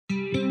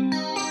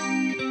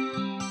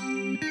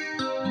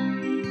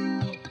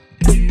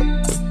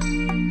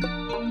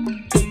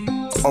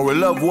Our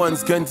loved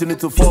ones continue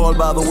to fall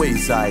by the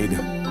wayside.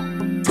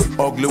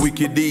 Ugly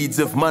wicked deeds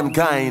of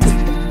mankind.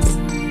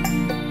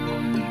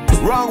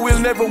 Wrong will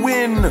never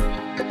win,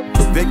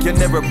 they can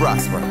never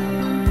prosper.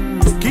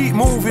 Keep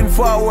moving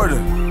forward,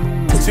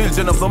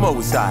 children of the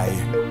Most High.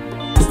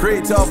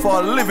 Creator of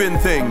all living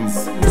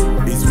things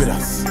is with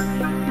us.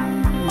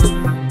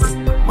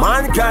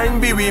 Mankind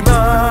be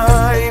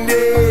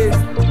reminded,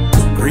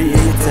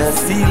 Creator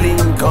still in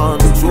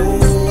control.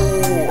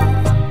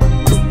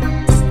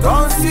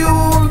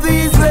 Consume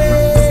these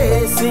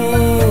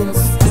blessings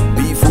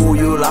before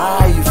your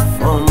life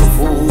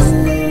unfold.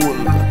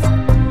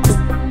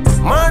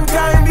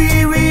 Mankind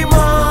be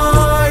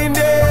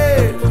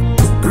reminded,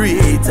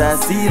 Creator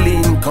still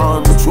in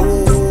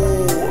control.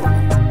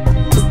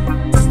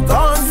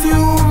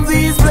 Consume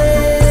these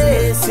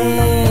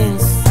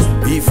blessings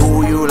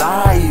before your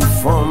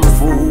life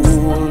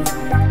unfold.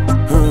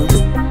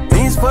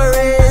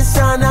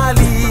 Inspirational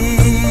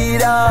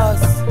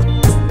leaders,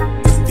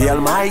 the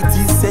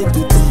Almighty sent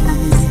to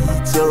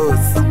teach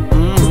us.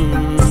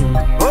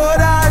 But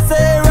I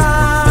say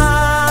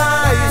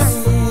rise,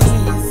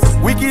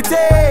 we can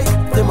take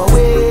them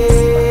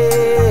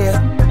away.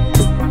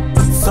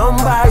 Some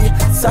by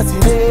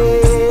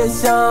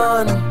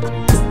assassination,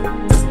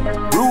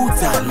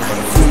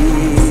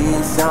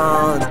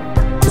 brutalization,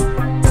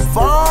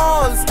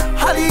 false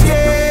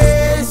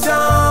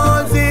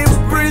allegations,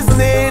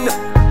 imprisoning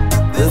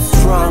the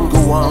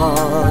stronger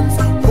ones.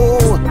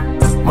 Oh,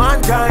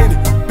 mankind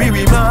be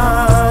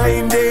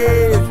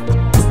reminded,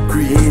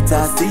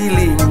 Creator still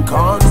in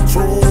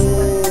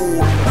control.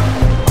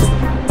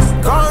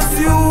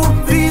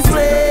 Consume these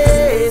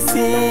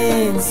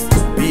blessings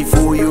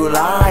before your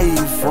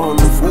life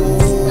unfold.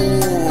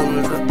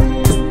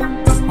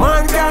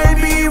 Mankind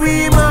be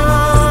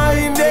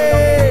reminded,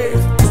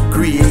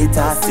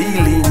 Creator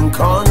still in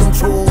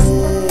control.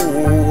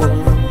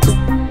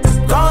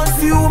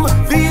 Consume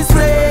these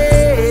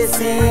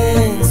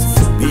blessings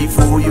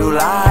before your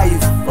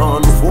life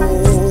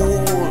unfold.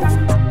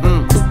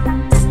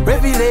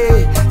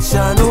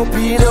 Revelation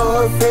open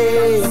our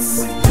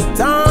face,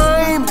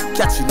 time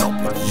catching up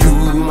with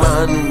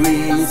human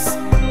race.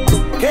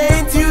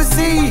 Can't you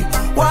see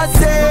what's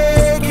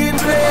taking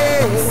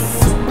place?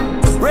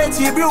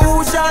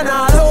 Retribution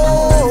all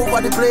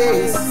over the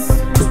place.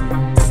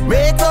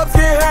 Makeups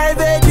can hide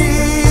their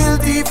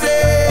guilty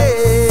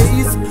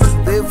face.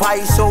 The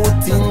vice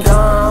shouting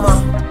gamma,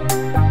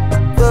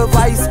 the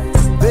vice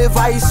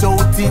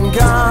shouting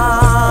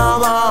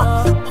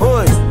gamma,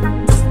 hoy.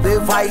 The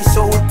vice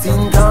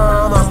shouting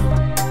gamma,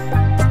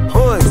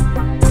 hoy.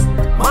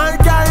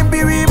 Mankind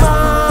be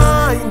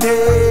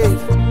reminded,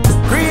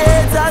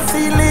 Creator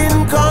still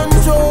in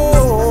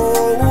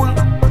control.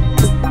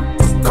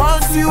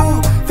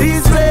 Consume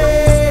these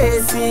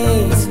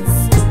blessings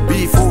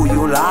before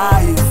your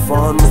life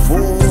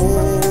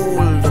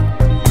unfold.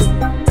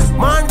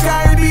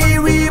 Mankind be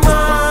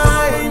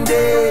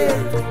reminded,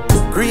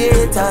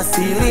 Creator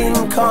still in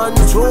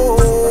control.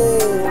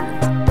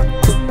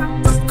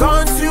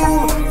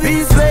 Consume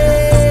these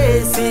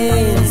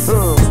blessings.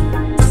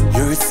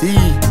 Your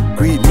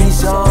secret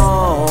mission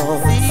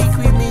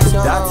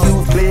that you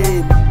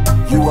claim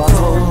you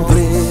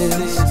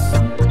accomplished.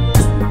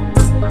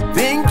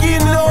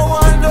 Thinking no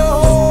one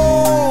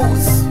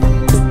knows,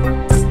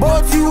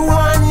 but you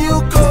and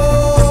you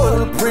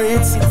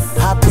culprits.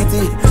 I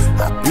pity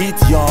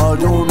y'all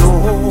don't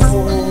know.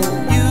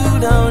 You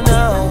don't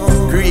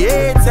know.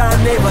 Creator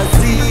never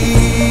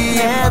sleep,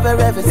 never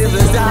ever sleep. In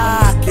the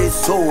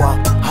darkest hour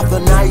of the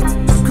night,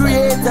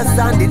 Creator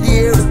standing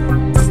here.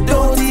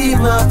 Don't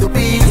even have to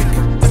be,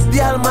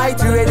 the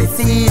Almighty ready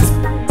sees.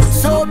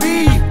 So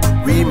be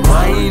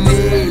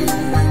reminded,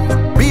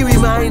 be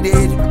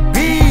reminded,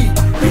 be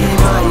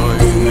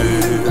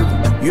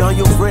reminded. You and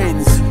your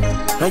friends,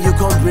 and your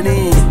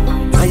company,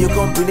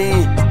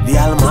 the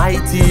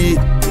Almighty,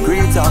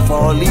 Creator of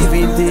all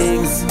living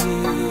things,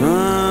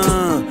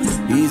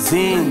 is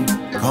in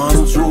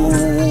control.